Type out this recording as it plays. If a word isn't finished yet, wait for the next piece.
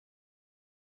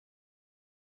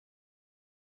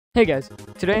Hey guys,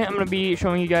 today I'm going to be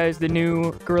showing you guys the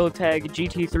new Gorilla Tag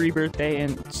GT3 birthday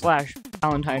and /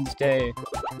 Valentine's Day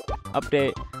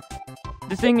update.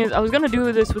 The thing is, I was going to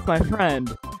do this with my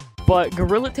friend, but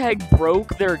Gorilla Tag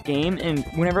broke their game, and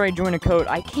whenever I join a code,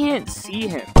 I can't see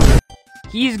him.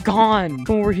 He's gone.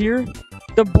 Come over here.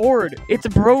 The board, it's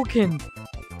broken.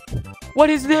 What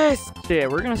is this? So yeah,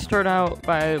 we're going to start out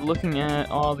by looking at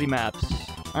all the maps.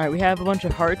 Alright, we have a bunch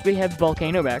of hearts. We have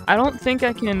Volcano back. I don't think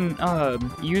I can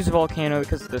use Volcano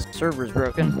because the server's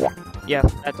broken. Yeah,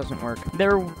 that doesn't work.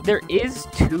 There is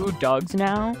 2 Dougs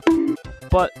now,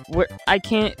 but I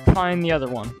can't find the other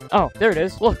one. Oh, there it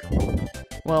is. Look.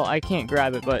 Well, I can't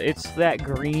grab it, but it's that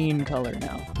green color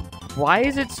now. Why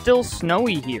is it still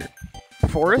snowy here?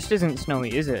 Forest isn't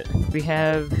snowy, is it? We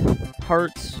have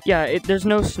hearts. Yeah, there's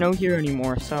no snow here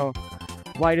anymore, so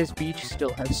why does beach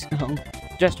still have snow?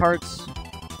 Just hearts.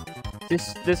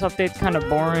 This update's kind of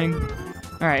boring.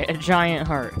 Alright, a giant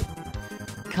heart.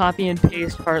 Copy and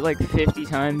paste heart like 50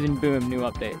 times and boom, new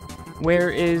update. Where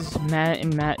is Matt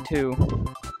and Matt 2?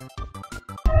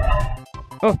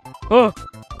 Oh!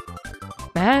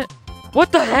 Matt?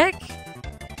 What the heck?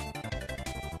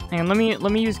 Hang on,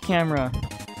 let me use camera.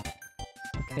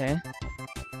 Okay.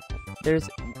 There's...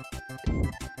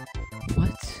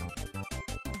 What?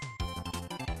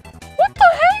 What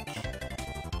the heck?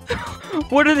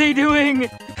 What are they doing?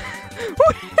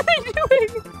 What are they doing?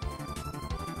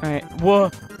 Alright, whoa.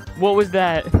 What was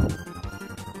that?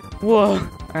 Whoa.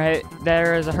 Alright,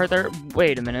 there is a heart there.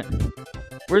 Wait a minute.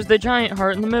 Where's the giant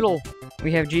heart in the middle?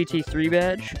 We have GT3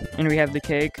 badge, and we have the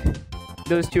cake.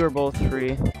 Those 2 are both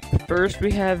free. First,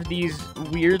 we have these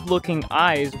weird-looking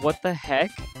eyes. What the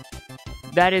heck?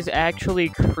 That is actually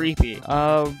creepy.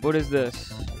 What is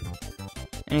this?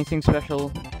 Anything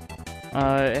special?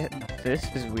 This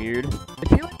is weird.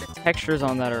 I feel like the textures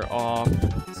on that are off.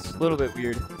 It's a little bit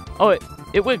weird. Oh,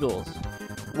 it wiggles.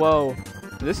 Whoa.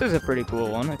 This is a pretty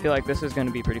cool one. I feel like this is going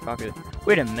to be pretty popular.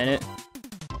 Wait a minute.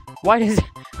 Why does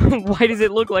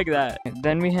it look like that?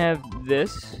 Then we have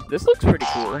this. This looks pretty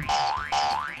cool.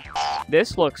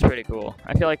 This looks pretty cool.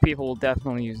 I feel like people will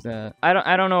definitely use that. I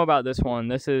don't know about this one.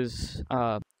 This is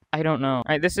I don't know.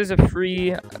 Alright, this is a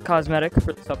free cosmetic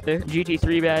for this up there.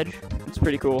 GT3 badge. It's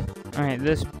pretty cool. Alright,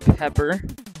 this pepper.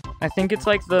 I think it's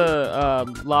like the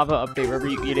lava update. Wherever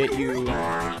you eat it, you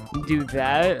do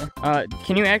that.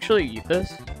 Can you actually eat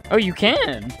this? Oh, you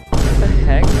can! What the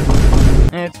heck?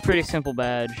 And it's a pretty simple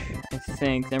badge. I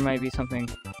think there might be something.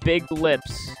 Big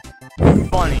lips.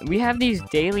 Funny. We have these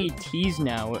daily teas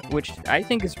now, which I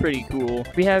think is pretty cool.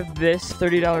 We have this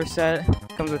 $30 set.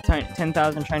 Comes with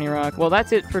 10,000 shiny rock. Well,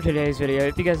 that's it for today's video.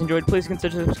 If you guys enjoyed, please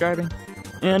consider subscribing.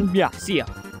 And yeah, see ya.